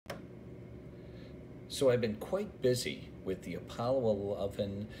So I've been quite busy with the Apollo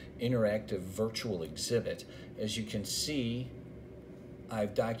 11 interactive virtual exhibit. As you can see,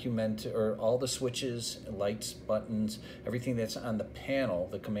 I've documented all the switches, lights, buttons, everything that's on the panel,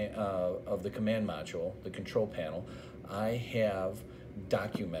 the command of the command module, the control panel. I have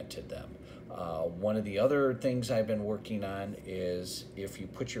documented them. One of the other things I've been working on is if you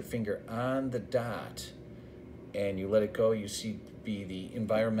put your finger on the dot and you let it go, you see be the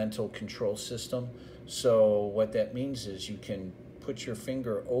environmental control system. So what that means is you can put your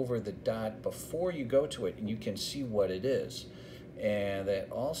finger over the dot before you go to it and you can see what it is. And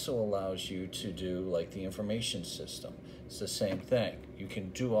that also allows you to do like the information system. It's the same thing. You can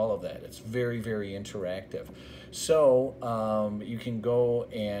do all of that. It's very, very interactive. So you can go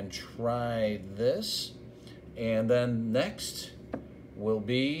and try this. And then next will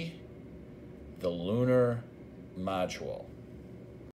be the lunar module.